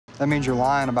That means you're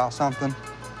lying about something.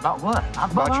 About what?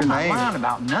 About your name. I'm not lying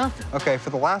about nothing. Okay, for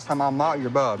the last time, I'm not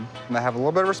your bub. I'm gonna have a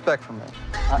little bit of respect from me.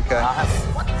 Okay?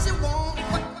 What you want,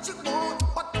 what you want,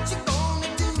 what you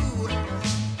gonna do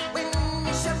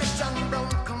when Chevy John Brown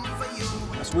come for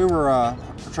you? So we were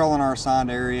patrolling our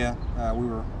assigned area. We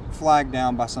were flagged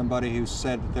down by somebody who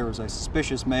said that there was a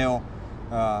suspicious male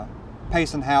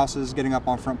pacing houses, getting up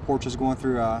on front porches, going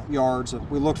through yards.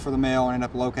 We looked for the male and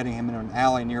ended up locating him in an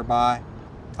alley nearby.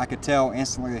 I could tell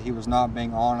instantly that he was not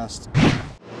being honest.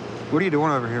 What are you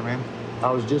doing over here, man?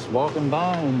 I was just walking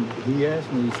by and he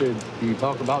asked me, he said, do you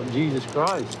talk about Jesus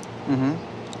Christ? Mm-hmm.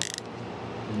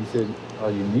 And he said, are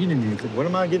you needing me? He said, what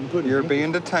am I getting put in? You're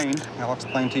being detained. I'll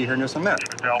explain to you here in just a minute,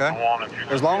 okay?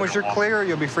 As long as you're clear,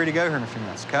 you'll be free to go here in a few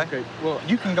minutes, okay? Okay, well,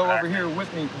 you can go over here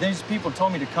with me. These people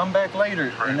told me to come back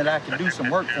later and that I could do some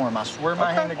work for them. I swear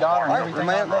my hand to God and everything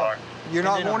like that. You're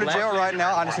not going to jail right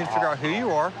now. I just need to figure out who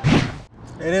you are.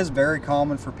 It is very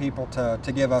common for people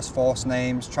to give us false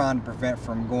names, trying to prevent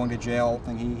from going to jail.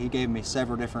 He gave me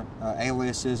several different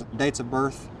aliases, dates of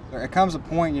birth. There comes a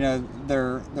point, you know,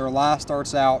 their lie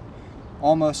starts out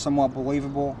almost somewhat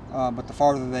believable, but the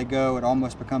farther they go, it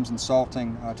almost becomes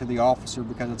insulting to the officer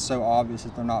because it's so obvious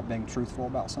that they're not being truthful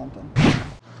about something.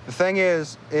 The thing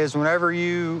is whenever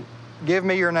you give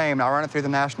me your name and I run it through the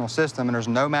national system and there's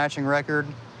no matching record,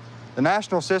 the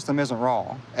national system isn't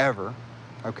wrong, ever,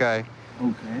 okay?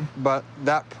 Okay. But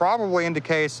that probably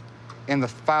indicates in the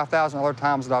 5,000 other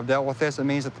times that I've dealt with this, it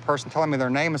means that the person telling me their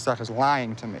name and stuff is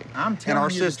lying to me. I'm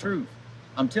telling you the truth.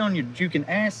 I'm telling you that you can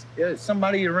ask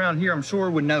somebody around here, I'm sure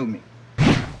would know me.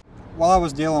 While I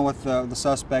was dealing with the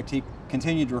suspect, he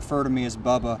continued to refer to me as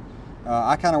Bubba.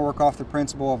 I kind of work off the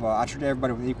principle of I treat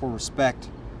everybody with equal respect.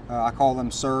 I call them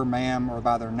sir, ma'am, or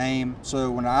by their name. So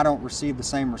when I don't receive the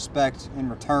same respect in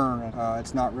return,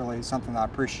 it's not really something I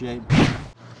appreciate.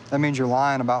 That means you're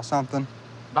lying about something.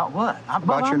 About what?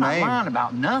 About your name. I'm not lying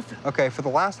about nothing. Okay, for the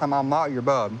last time, I'm not your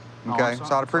bub. Okay,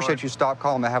 so I'd appreciate you stop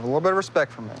calling me. Have a little bit of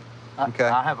respect for me. Okay.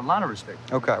 I have a lot of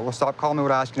respect. Okay, well, stop calling me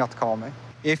what I asked you not to call me.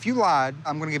 If you lied,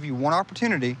 I'm going to give you one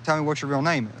opportunity. Tell me what your real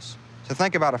name is. So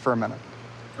think about it for a minute.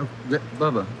 Oh,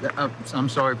 Bubba. I'm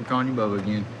sorry for calling you Bubba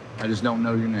again. I just don't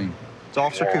know your name. It's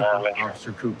Officer Cooper.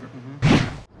 Officer Cooper.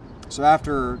 So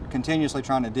after continuously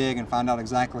trying to dig and find out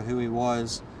exactly who he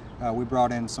was, we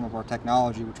brought in some of our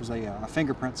technology, which was a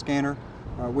fingerprint scanner.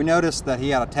 We noticed that he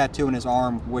had a tattoo in his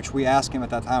arm, which we asked him at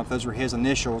that time if those were his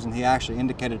initials, and he actually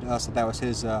indicated to us that that was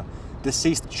his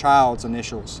deceased child's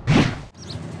initials.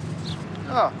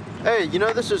 Oh, hey, you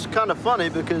know, this is kind of funny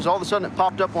because all of a sudden it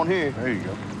popped up on here. There you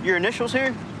go. Your initials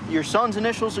here? Your son's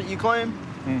initials that you claim?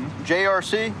 Mm-hmm.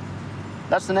 JRC?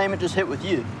 That's the name it just hit with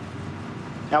you.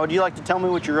 Now, would you like to tell me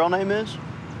what your real name is?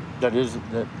 That is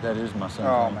my son's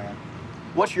Oh, name. man.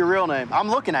 What's your real name? I'm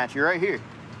looking at you right here.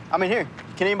 I mean, here,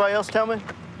 can anybody else tell me?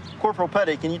 Corporal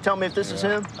Petty, can you tell me if this is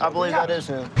him? I believe that is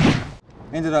him.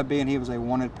 Ended up being he was a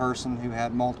wanted person who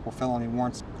had multiple felony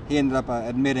warrants. He ended up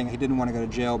admitting he didn't want to go to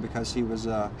jail because he was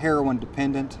heroin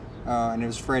dependent, and he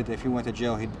was afraid that if he went to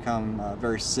jail, he'd become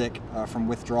very sick from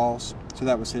withdrawals. So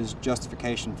that was his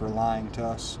justification for lying to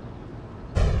us.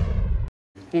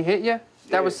 He hit you?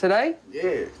 That was today?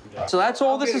 Yeah. So that's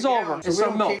all this is over. It's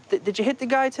some milk. Did you hit the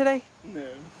guy today? No.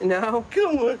 No?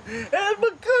 Come on. And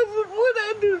because of when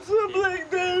I do something like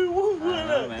that,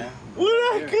 when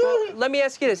I could. Let me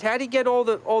ask you this. How did he get all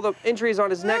the injuries on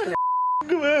his neck?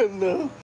 Come on, no.